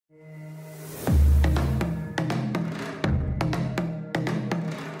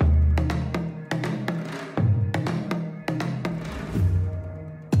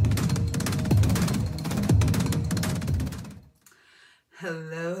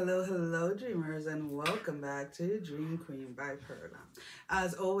Hello, dreamers, and welcome back to Dream Queen by Perla.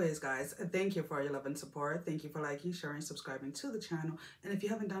 As always, guys, thank you for your love and support. Thank you for liking, sharing, subscribing to the channel. And if you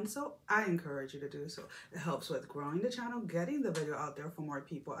haven't done so, I encourage you to do so. It helps with growing the channel, getting the video out there for more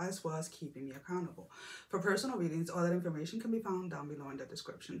people, as well as keeping me accountable. For personal readings, all that information can be found down below in the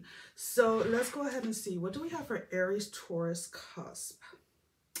description. So let's go ahead and see, what do we have for Aries Taurus Cusp?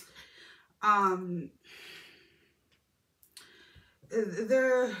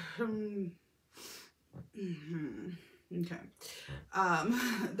 There, okay.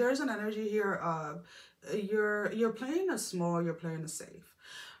 There's an energy here of you're playing it small, you're playing it safe.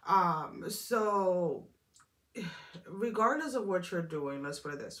 So regardless of what you're doing, let's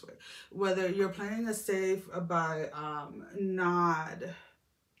put it this way, whether you're playing it safe by not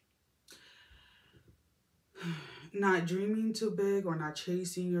dreaming too big, or not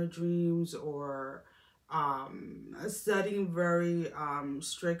chasing your dreams, or setting very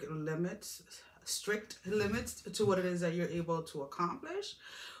strict limits to what it is that you're able to accomplish,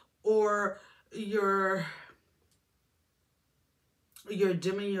 or you're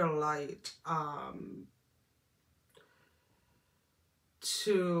dimming your light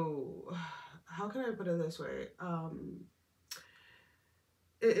to, how can I put it this way,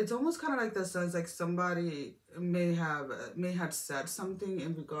 it's almost kind of like the sense like somebody may have said something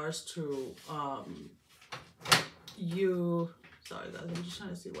in regards to you. Sorry guys, I'm just trying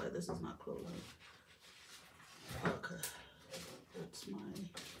to see why this is not closing. Okay, it's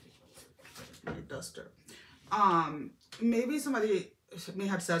my duster. Maybe somebody may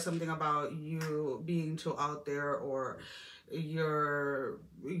have said something about you being too out there, or you're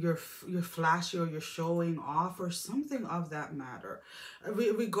flashy, or you're showing off, or something of that matter.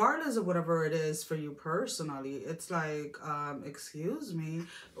 Regardless of whatever it is for you personally, it's like, excuse me,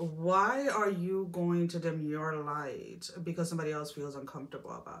 why are you going to dim your light because somebody else feels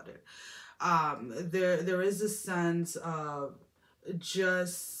uncomfortable about it? There is a sense of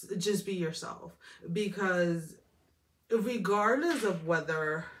just be yourself, because regardless of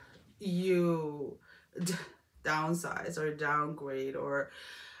whether you downsize or downgrade, or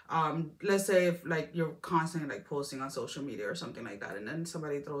let's say if like you're constantly like posting on social media or something like that, and then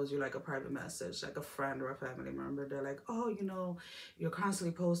somebody throws you like a private message, like a friend or a family member, they're like, oh, you know, you're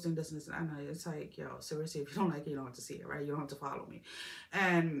constantly posting this and this, and it's like, yo, seriously, if you don't like it, you don't have to see it, right? You don't have to follow me.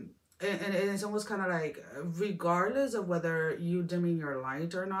 And it's almost kind of like, regardless of whether you dimming your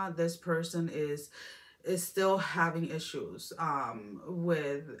light or not, this person is still having issues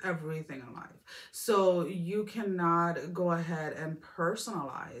with everything in life. So you cannot go ahead and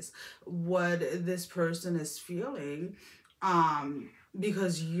personalize what this person is feeling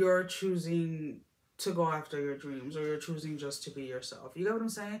because you're choosing to go after your dreams, or you're choosing just to be yourself. You get what I'm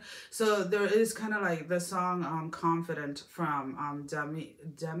saying? So there is kind of like the song Confident from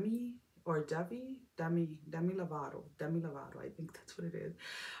Demi Lovato, I think that's what it is.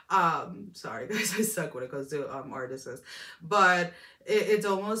 Sorry guys, I suck when it comes to artists, but it's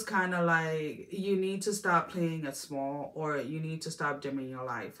almost kind of like you need to stop playing it small, or you need to stop dimming your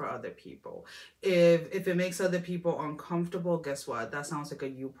light for other people. If it makes other people uncomfortable, guess what? That sounds like a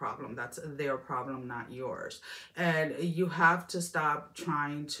you problem. That's their problem, not yours. And you have to stop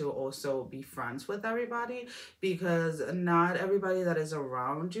trying to also be friends with everybody, because not everybody that is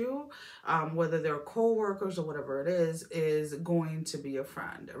around you, whether they're co-workers or whatever it is going to be a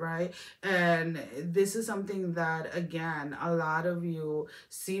friend, right? And this is something that, again, a lot of you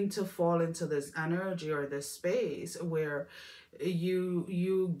seem to fall into this energy or this space where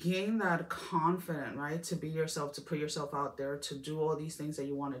you gain that confidence, right, to be yourself, to put yourself out there, to do all these things that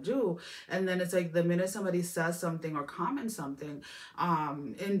you want to do. And then it's like the minute somebody says something or comments something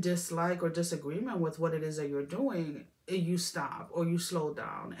in dislike or disagreement with what it is that you're doing, you stop or you slow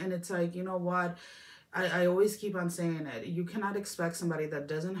down. And it's like, you know what, I always keep on saying it, you cannot expect somebody that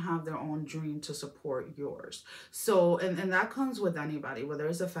doesn't have their own dream to support yours. So, and that comes with anybody, whether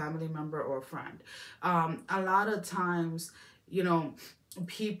it's a family member or a friend. A lot of times, you know,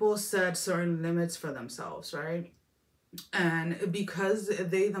 people set certain limits for themselves, right? And because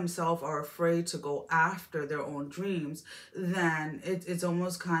they themselves are afraid to go after their own dreams, then it's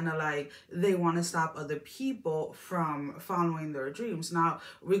almost kind of like they want to stop other people from following their dreams. Now,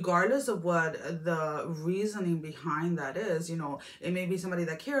 regardless of what the reasoning behind that is, you know, it may be somebody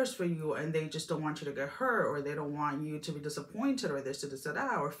that cares for you and they just don't want you to get hurt, or they don't want you to be disappointed, or this,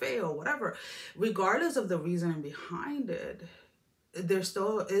 or fail, whatever. Regardless of the reasoning behind it, there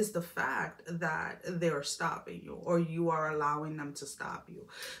still is the fact that they're stopping you, or you are allowing them to stop you.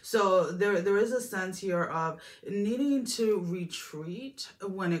 So there is a sense here of needing to retreat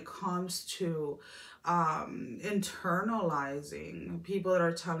when it comes to internalizing people that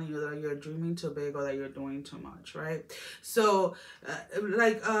are telling you that you're dreaming too big or that you're doing too much, right? So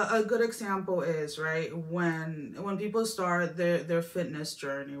like a good example is, right, when people start their fitness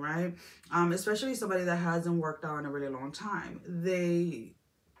journey, right, especially somebody that hasn't worked out in a really long time,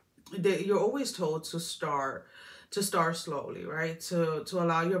 you're always told to start slowly, right? To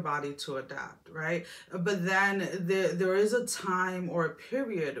allow your body to adapt, right? But then there is a time or a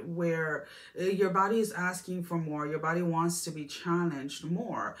period where your body is asking for more. Your body wants to be challenged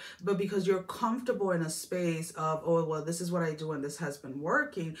more. But because you're comfortable in a space of, oh, well, this is what I do and this has been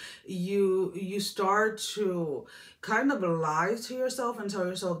working, you start to kind of lie to yourself and tell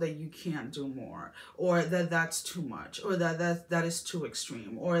yourself that you can't do more, or that that's too much, or that is too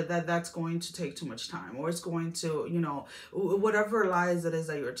extreme, or that that's going to take too much time, or it's going to, you know, whatever lies it is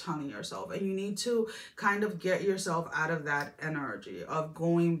that you're telling yourself. And you need to kind of get yourself out of that energy of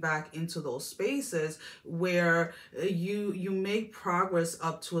going back into those spaces where you make progress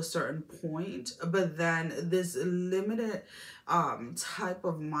up to a certain point, but then this limited type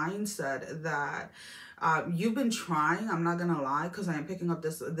of mindset that you've been trying, I'm not gonna lie, because I am picking up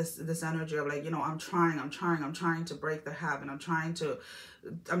this energy of like, you know, I'm trying to break the habit. I'm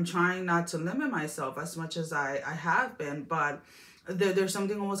trying not to limit myself as much as I have been, but there's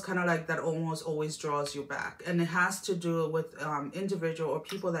something almost kind of like that almost always draws you back, and it has to do with individual or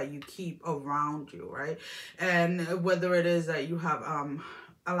people that you keep around you, right? And whether it is that you have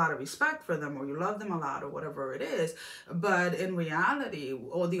a lot of respect for them, or you love them a lot, or whatever it is, but in reality,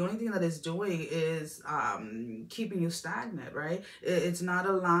 or the only thing that it's doing is keeping you stagnant, right? It's not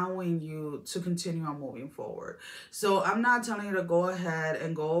allowing you to continue on moving forward. So I'm not telling you to go ahead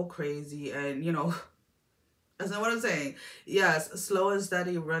and go crazy and, you know, that's not what I'm saying. Yes, slow and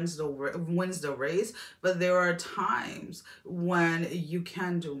steady wins the race, but there are times when you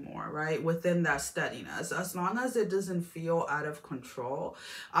can do more, right? Within that steadiness, as long as it doesn't feel out of control,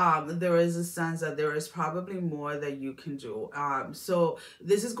 there is a sense that there is probably more that you can do. So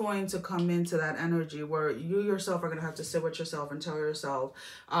this is going to come into that energy where you yourself are going to have to sit with yourself and tell yourself,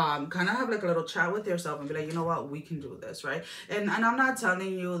 kind of have like a little chat with yourself and be like, you know what, we can do this, right? And I'm not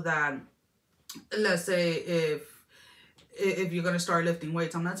telling you that, let's say if you're going to start lifting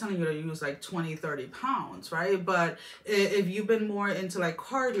weights, I'm not telling you to use like 20-30 pounds, right? But if you've been more into like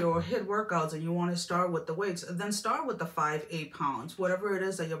cardio or HIIT workouts and you want to start with the weights, then start with the 5-8 pounds, whatever it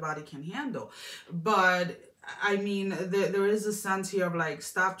is that your body can handle. But I mean, there is a sense here of like,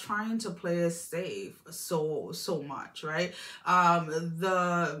 stop trying to play it safe so much, right?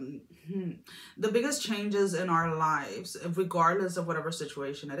 The biggest changes in our lives, regardless of whatever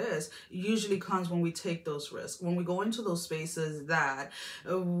situation it is, usually comes when we take those risks, when we go into those spaces that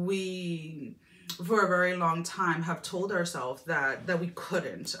we, for a very long time, have told ourselves that we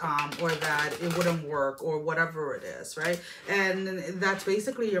couldn't, or that it wouldn't work, or whatever it is, right? And that's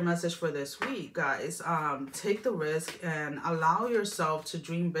basically your message for this week, guys. Take the risk and allow yourself to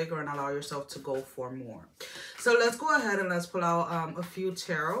dream bigger and allow yourself to go for more. So let's go ahead and let's pull out a few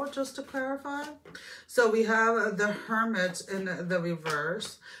tarot just to clarify. So we have the Hermit in the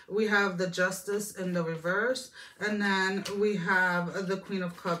reverse. We have the Justice in the reverse. And then we have the Queen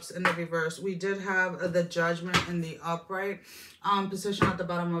of Cups in the reverse. We did have the Judgment in the upright position at the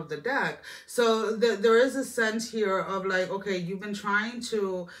bottom of the deck. So there is a sense here of like, okay, you've been trying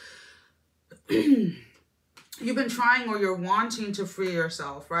to... you've been trying, or you're wanting to free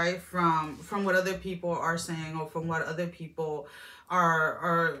yourself, right, from what other people are saying, or from what other people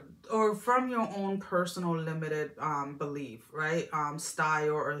are or from your own personal limited belief, right,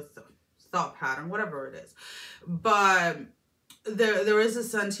 style or thought pattern, whatever it is. But there is a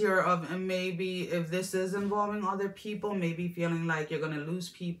sense here of, and maybe if this is involving other people, maybe feeling like you're going to lose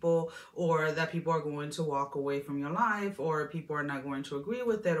people, or that people are going to walk away from your life, or people are not going to agree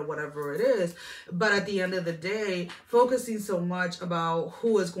with it, or whatever it is. But at the end of the day, focusing so much about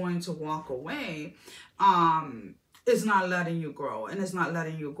who is going to walk away is not letting you grow, and it's not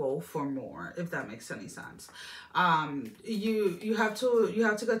letting you go for more, if that makes any sense. You have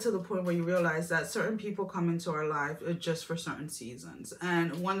to get to the point where you realize that certain people come into our life just for certain seasons,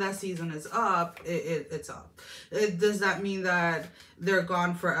 and when that season is up, it's up. Does that mean that they're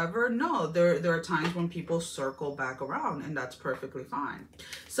gone forever? No, there are times when people circle back around, and that's perfectly fine.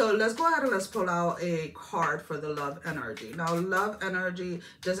 So let's go ahead and let's pull out a card for the love energy. Now, love energy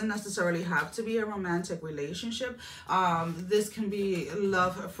doesn't necessarily have to be a romantic relationship. This can be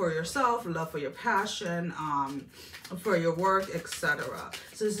love for yourself, love for your passion, for your work, etc.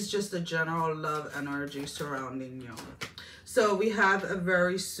 So this is just the general love energy surrounding you. So we have a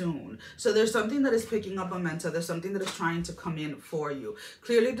very soon. So there's something that is picking up momentum. There's something that is trying to come in for you.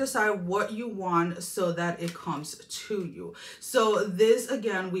 Clearly decide what you want so that it comes to you. So this,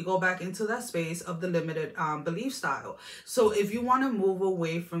 again, we go back into that space of the limited belief style. So if you want to move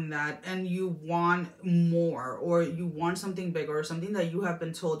away from that and you want more, or you want something bigger, or something that you have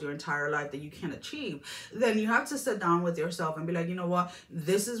been told your entire life that you can't achieve, then you have to sit down with yourself and be like, you know what,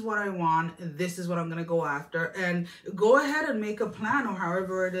 this is what I want, this is what I'm going to go after, and go ahead and make a plan, or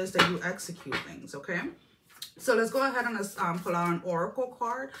however it is that you execute things. Okay, so let's go ahead and pull out an oracle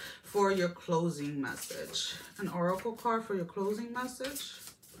card for your closing message. An oracle card for your closing message.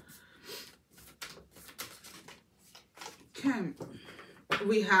 Okay,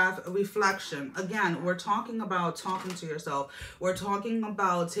 we have reflection. Again, we're talking about talking to yourself. We're talking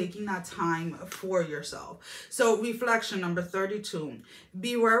about taking that time for yourself. So reflection number 32.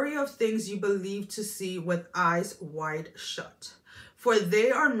 Be wary of things you believe to see with eyes wide shut, for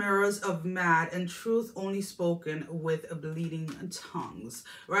they are mirrors of mad and truth only spoken with bleeding tongues.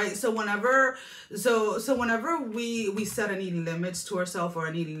 Right? So whenever we set any limits to ourselves, or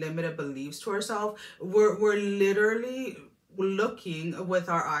any limited beliefs to ourselves, we're literally looking with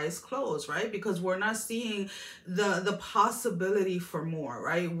our eyes closed, right? Because we're not seeing the possibility for more,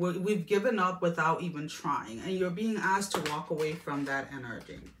 right? We've given up without even trying, and you're being asked to walk away from that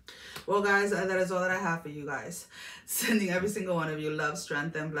energy. Well, guys, that is all that I have for you guys. Sending every single one of you love,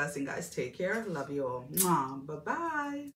 strength, and blessing, guys. Take care. Love you all. Mwah. Bye-bye.